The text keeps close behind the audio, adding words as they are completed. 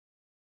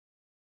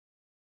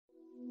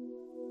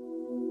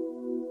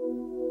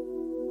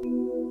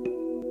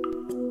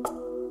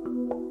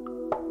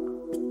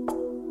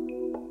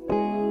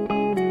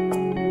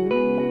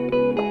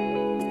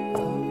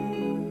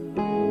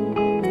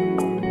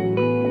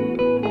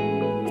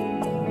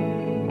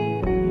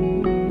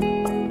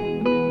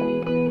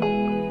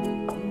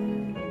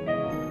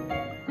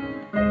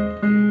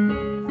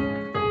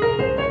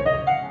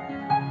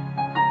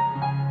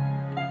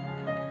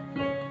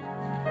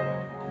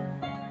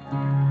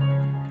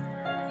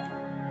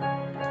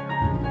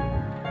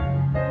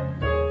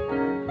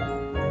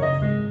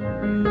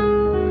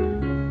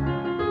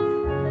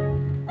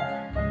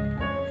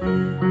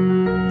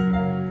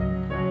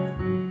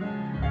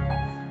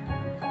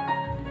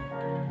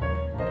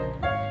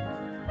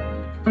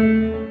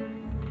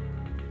You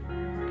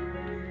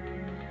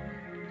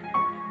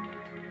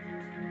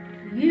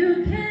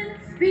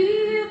can't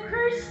be a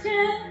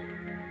Christian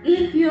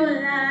if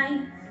your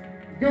lights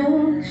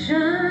don't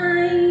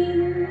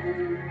shine.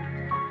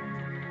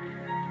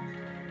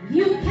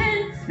 You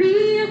can't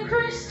be a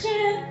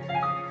Christian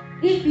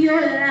if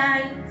your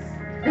lights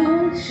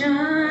don't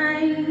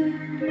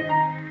shine.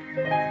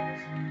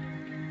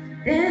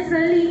 There's a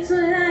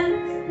little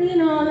light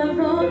in all of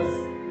us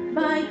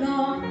by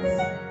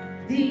God's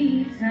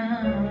design.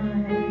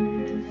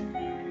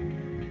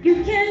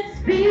 You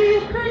can't be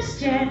a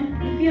Christian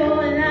if your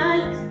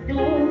lights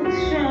don't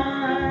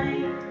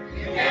shine.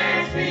 You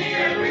can't be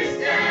a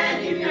Christian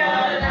if your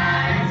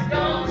lights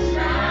don't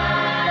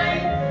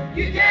shine.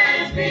 You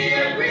can't be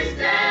a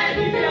Christian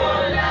if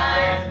your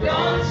lights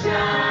don't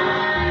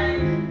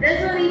shine.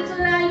 There's a little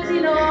light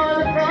in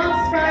all of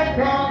us by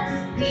God's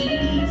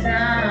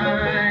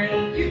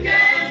design. You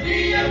can't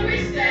be a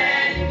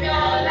Christian if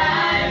your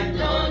lights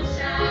don't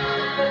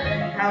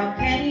shine. How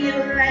can you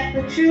like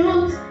the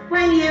truth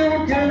when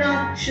you do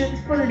not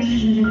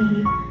truthfully?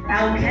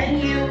 How can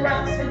you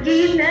ask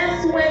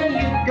forgiveness when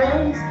you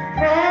don't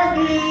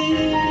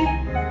forgive?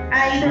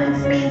 I don't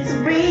mean to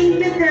bring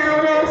you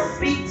down or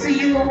speak to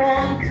you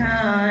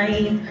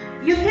unkind.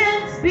 You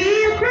can't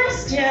be a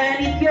Christian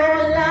if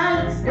your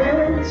lights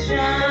don't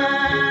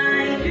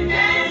shine. You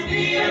can't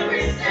be a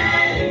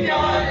Christian if your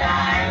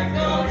lights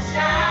don't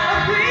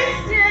shine. A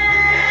Christian!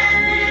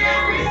 Be a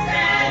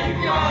Christian if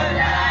your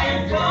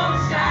lights don't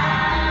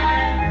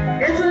shine.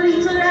 There's a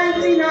little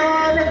light in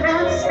all of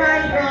us by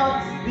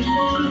God's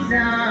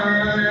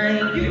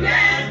design. You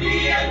can't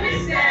be a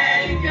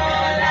Christian if your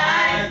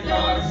lights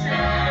don't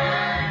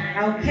shine.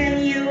 How can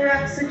you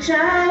ask a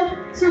child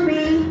to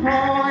be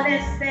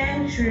honest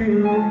and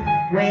true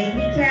when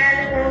he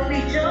can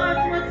only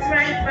judge what's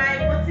right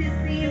by what he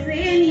sees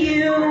in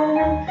you?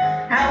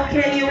 How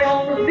can you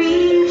offer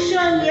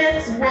vision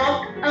yet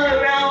walk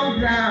around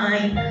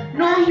blind?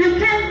 No, you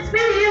can't be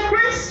a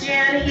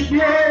Christian if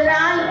your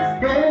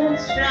lights don't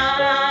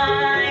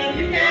shine.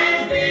 You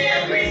can't be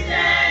a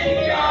Christian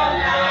if your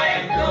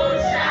lights don't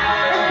A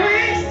shine.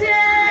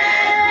 Christian!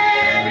 Be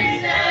a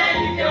Christian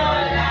if your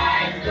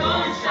lights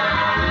don't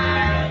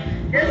shine.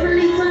 There's a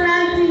little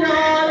light in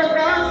all of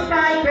us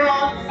by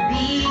God's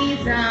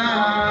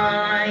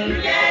design. You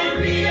can't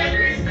be a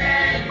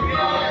Christian if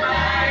your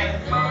lights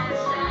don't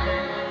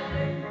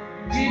shine.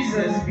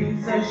 Jesus be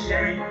so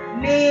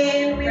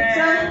Name with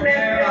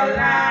shining your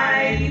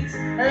light,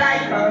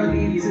 like a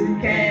little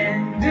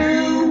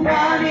candle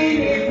burning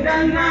in the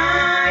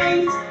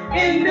night.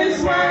 In this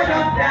world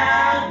of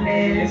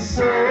darkness,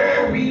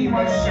 so we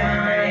must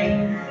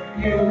shine.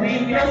 You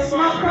in your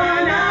small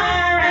corner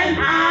and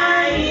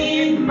I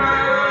in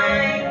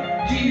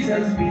mine.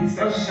 Jesus be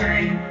so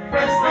shine,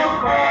 first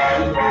of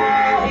all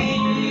for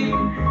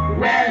him.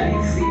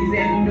 Well, he sees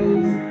and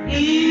knows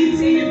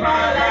his evil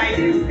light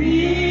is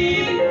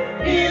dim.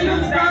 He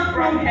looks down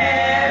from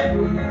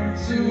heaven to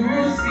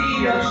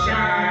see your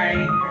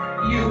shine.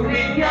 You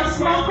in your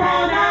small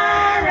corner